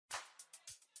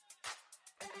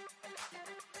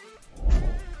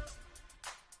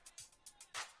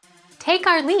Take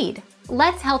our lead.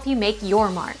 Let's help you make your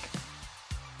mark.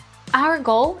 Our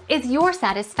goal is your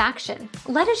satisfaction.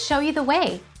 Let us show you the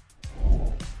way.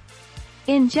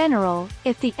 In general,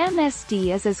 if the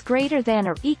MSD is greater than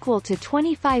or equal to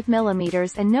 25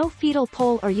 mm and no fetal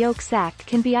pole or yolk sac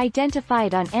can be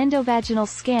identified on endovaginal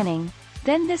scanning,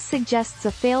 then this suggests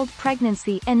a failed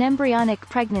pregnancy and embryonic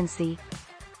pregnancy.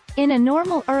 In a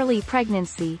normal early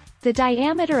pregnancy, the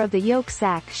diameter of the yolk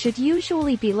sac should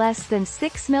usually be less than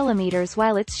 6 mm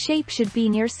while its shape should be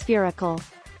near spherical.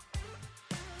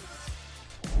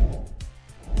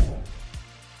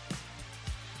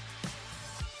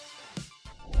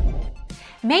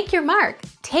 Make your mark.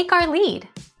 Take our lead.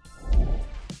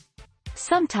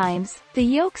 Sometimes, the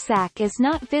yolk sac is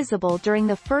not visible during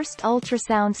the first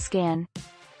ultrasound scan.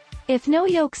 If no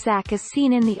yolk sac is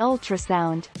seen in the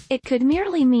ultrasound, it could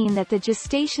merely mean that the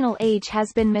gestational age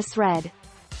has been misread.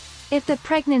 If the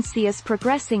pregnancy is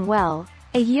progressing well,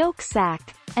 a yolk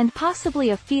sac, and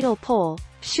possibly a fetal pole,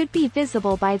 should be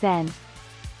visible by then.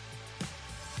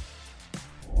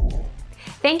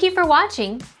 Thank you for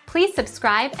watching. Please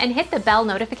subscribe and hit the bell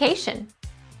notification.